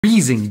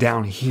Freezing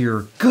down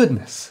here.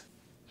 Goodness.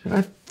 Should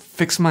I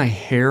fix my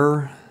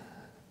hair?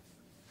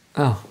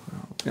 Oh,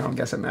 I don't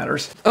guess it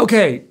matters.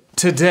 Okay,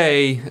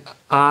 today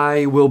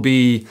I will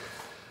be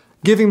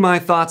giving my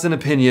thoughts and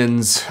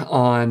opinions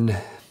on,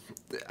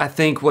 I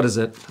think, what is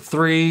it?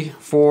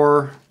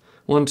 4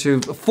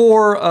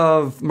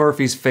 of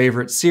Murphy's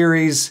favorite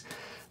series.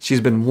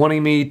 She's been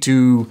wanting me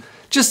to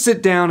just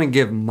sit down and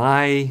give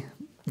my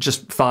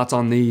thoughts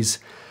on these.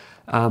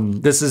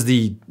 This is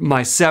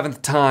my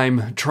 7th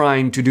time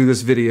trying to do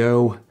this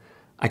video.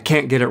 I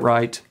can't get it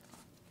right.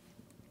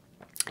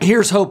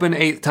 Here's hoping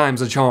 8th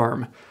time's a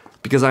charm,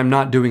 because I'm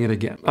not doing it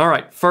again. All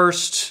right,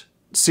 first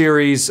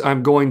series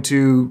I'm going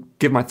to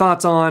give my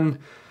thoughts on.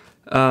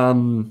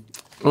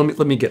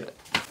 Let me get it.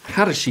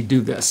 How does she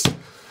do this?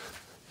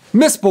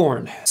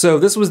 Mistborn. So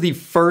this was the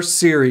first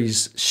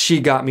series she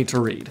got me to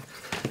read.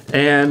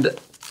 And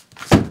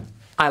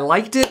I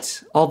liked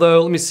it,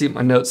 although, let me see what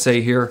my notes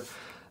say here.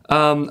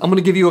 I'm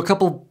gonna give you a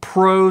couple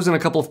pros and a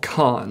couple of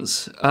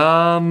cons.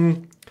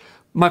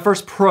 My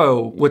first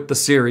pro with the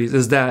series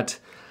is that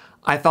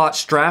I thought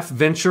Straff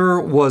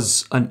Venture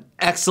was an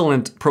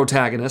excellent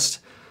protagonist.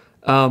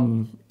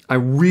 I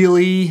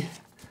really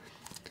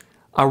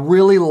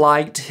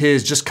liked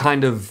his just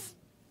kind of,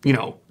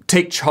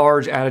 take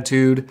charge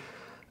attitude.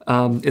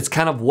 It's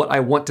kind of what I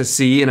want to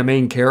see in a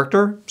main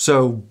character,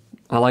 so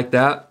I like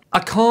that.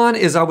 A con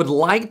is I would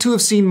like to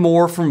have seen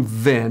more from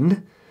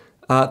Vin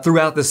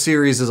throughout the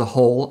series as a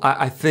whole.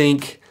 I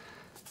think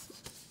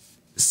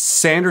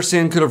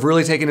Sanderson could have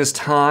really taken his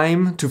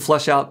time to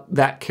flesh out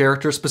that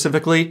character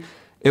specifically.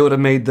 It would have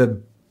made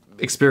the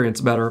experience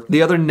better.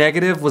 The other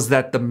negative was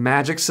that the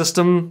magic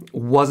system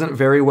wasn't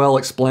very well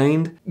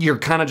explained. You're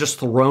kind of just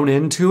thrown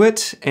into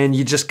it, and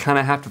you just kind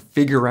of have to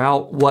figure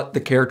out what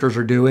the characters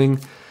are doing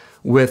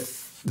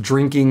with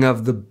drinking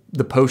of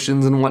the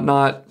potions and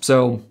whatnot.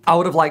 So I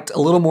would have liked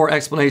a little more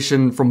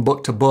explanation from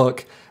book to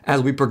book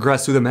as we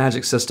progress through the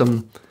magic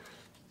system.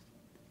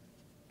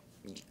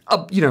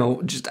 It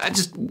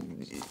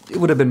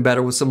would have been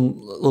better with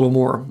some little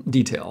more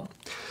detail.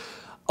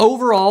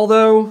 Overall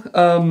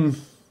though,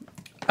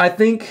 I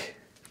think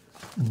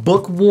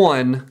book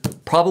 1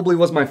 probably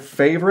was my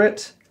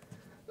favorite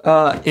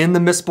in the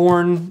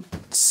Mistborn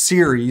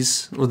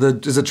series, or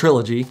is a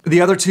trilogy.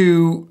 The other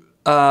two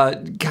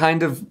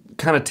kind of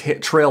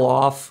trail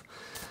off,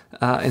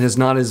 and is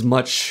not as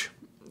much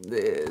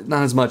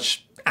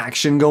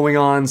action going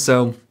on.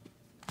 So,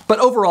 but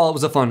overall, it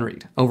was a fun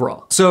read.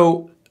 Overall,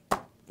 so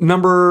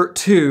number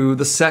 2,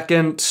 the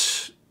second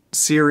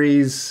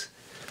series.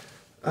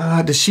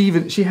 Does she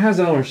even? She has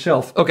it on her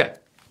shelf. Okay,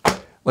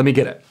 let me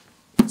get it.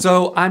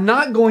 So I'm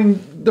not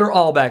going. They're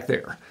all back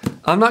there.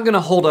 I'm not going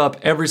to hold up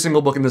every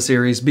single book in the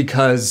series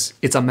because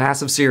it's a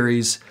massive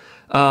series.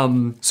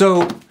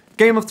 So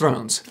Game of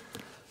Thrones.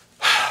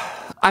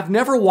 I've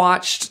never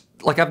watched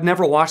the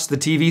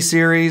TV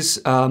series.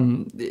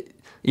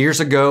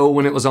 Years ago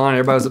when it was on,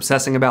 everybody was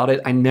obsessing about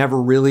it. I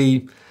never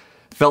really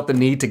felt the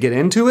need to get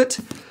into it,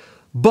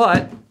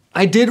 but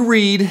I did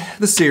read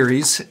the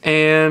series,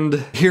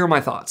 and here are my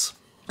thoughts.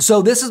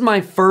 So this is my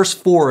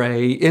first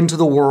foray into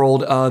the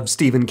world of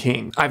Stephen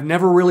King. I've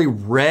never really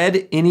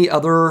read any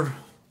other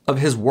of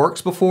his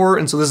works before,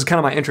 and so this is kind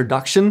of my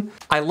introduction.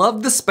 I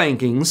loved the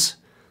spankings.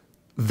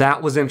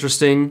 That was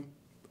interesting.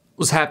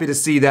 Was happy to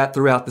see that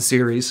throughout the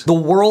series. The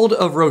world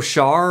of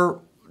Roshar,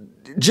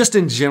 just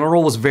in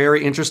general, was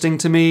very interesting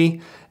to me,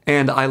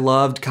 and I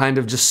loved kind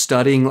of just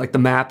studying like the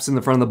maps in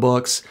the front of the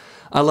books.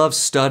 I love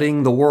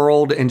studying the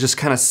world and just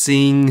kind of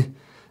seeing,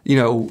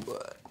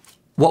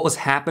 what was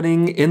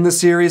happening in the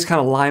series kind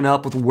of line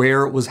up with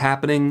where it was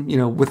happening,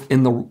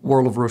 within the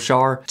world of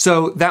Roshar.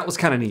 So that was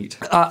kind of neat.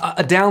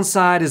 A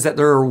downside is that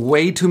there are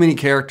way too many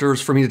characters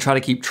for me to try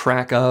to keep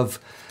track of,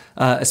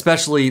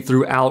 especially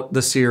throughout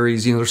the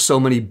series. There's so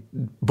many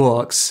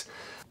books.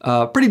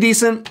 Pretty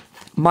decent.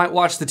 Might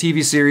watch the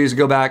TV series,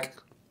 go back,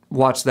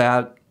 watch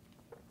that,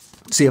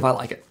 see if I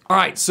like it. All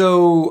right,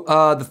 so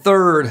the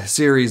third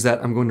series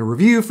that I'm going to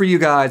review for you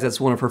guys, that's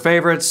one of her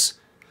favorites.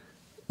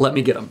 Let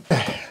me get them.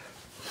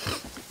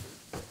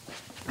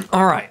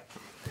 All right,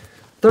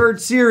 third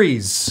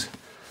series,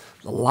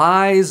 The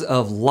Lies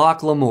of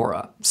Locke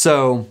Lamora.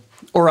 So,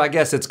 or I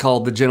guess it's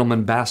called the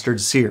Gentleman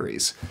Bastard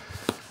series.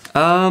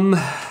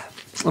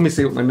 Let me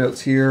see what my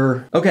notes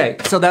here. Okay,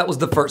 so that was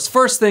the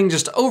first thing,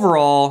 just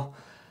overall,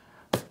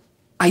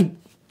 I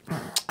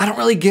don't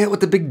really get what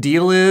the big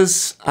deal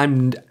is. I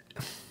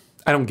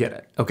don't get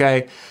it,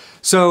 okay?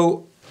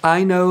 So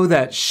I know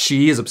that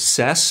she is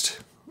obsessed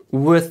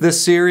with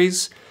this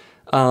series,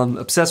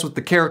 obsessed with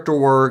the character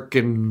work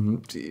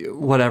and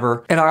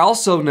whatever. And I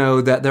also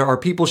know that there are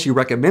people she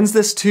recommends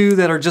this to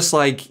that are just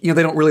like, they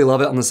don't really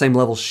love it on the same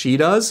level she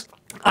does.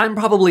 I'm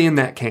probably in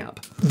that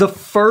camp.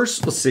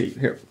 Let's see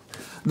here.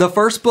 The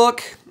first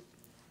book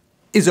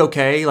is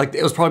okay. Like,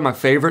 it was probably my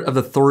favorite of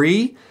the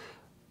 3.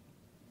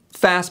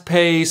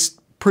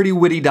 Fast-paced, pretty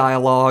witty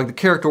dialogue. The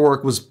character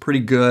work was pretty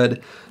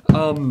good.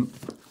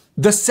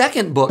 The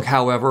second book,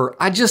 however,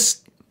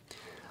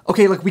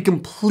 we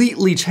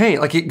completely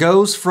changed. Like, it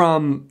goes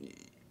from,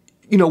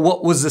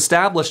 what was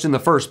established in the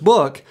first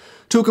book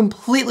to a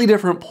completely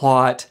different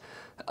plot.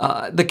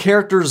 The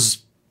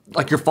characters,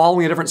 like you're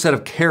following a different set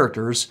of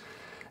characters.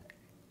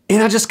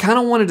 And I just kind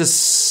of wanted to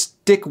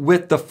stick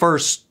with the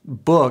first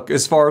book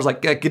as far as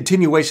like a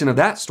continuation of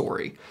that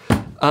story.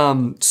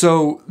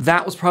 So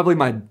that was probably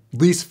my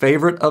least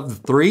favorite of the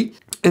three.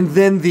 And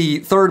then the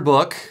third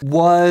book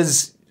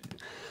was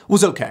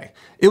okay.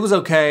 It was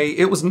okay.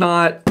 It was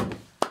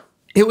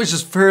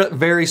just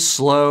very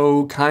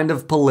slow, kind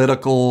of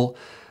political.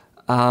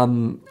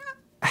 Honestly,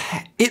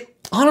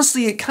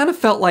 it kind of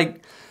felt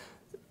like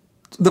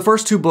the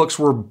first two books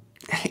were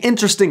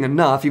interesting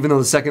enough, even though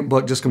the second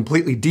book just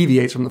completely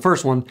deviates from the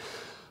first one.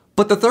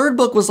 But the third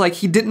book was like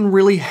he didn't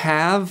really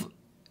have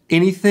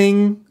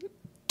anything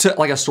to,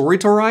 like a story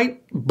to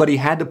write, but he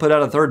had to put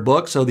out a third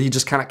book, so he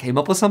just kind of came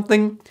up with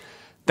something.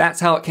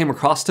 That's how it came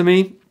across to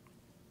me.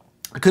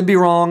 I could be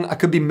wrong. I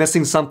could be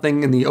missing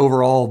something in the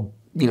overall,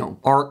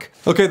 arc.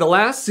 Okay, the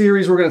last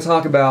series we're going to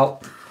talk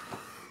about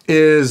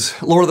is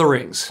Lord of the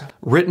Rings,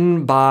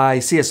 written by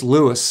C.S.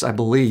 Lewis, I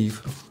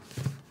believe.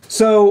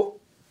 So,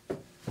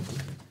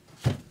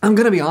 I'm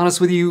going to be honest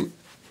with you,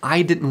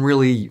 I didn't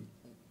really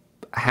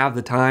have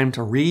the time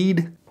to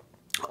read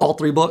all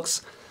three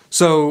books,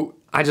 so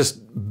I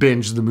just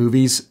binged the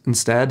movies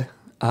instead.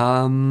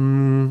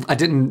 I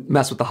didn't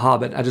mess with The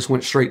Hobbit. I just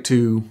went straight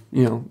to,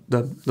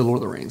 the Lord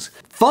of the Rings.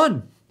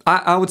 Fun!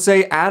 I would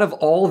say out of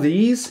all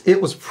these,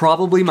 it was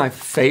probably my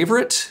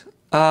favorite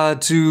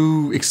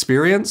to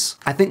experience.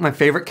 I think my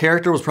favorite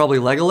character was probably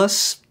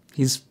Legolas.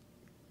 He's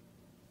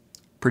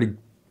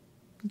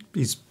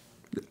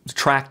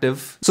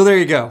attractive. So there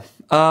you go.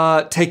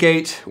 Take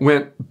 8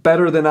 went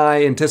better than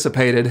I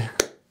anticipated.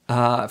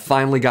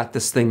 Finally got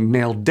this thing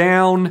nailed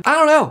down. I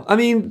don't know. I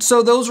mean,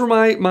 so those were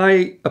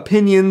my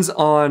opinions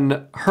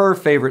on her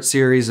favorite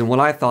series and what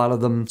I thought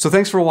of them. So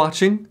thanks for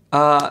watching.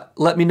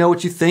 Let me know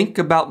what you think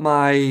about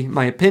my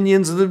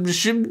opinions. Which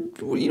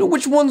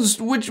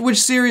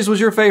series was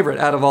your favorite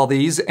out of all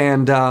these?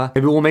 And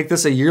maybe we'll make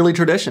this a yearly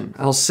tradition.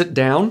 I'll sit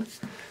down,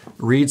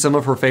 read some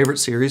of her favorite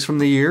series from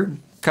the year,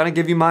 kind of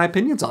give you my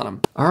opinions on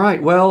them. All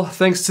right, well,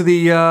 thanks to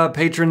the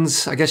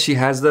patrons. I guess she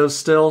has those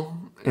still.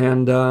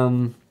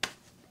 And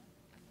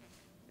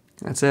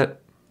that's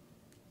it.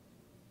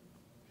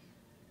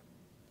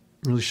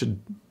 Really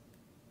should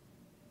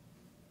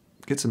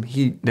get some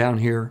heat down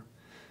here.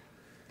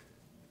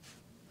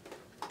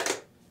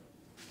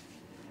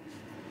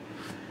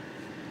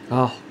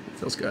 Oh, it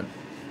feels good.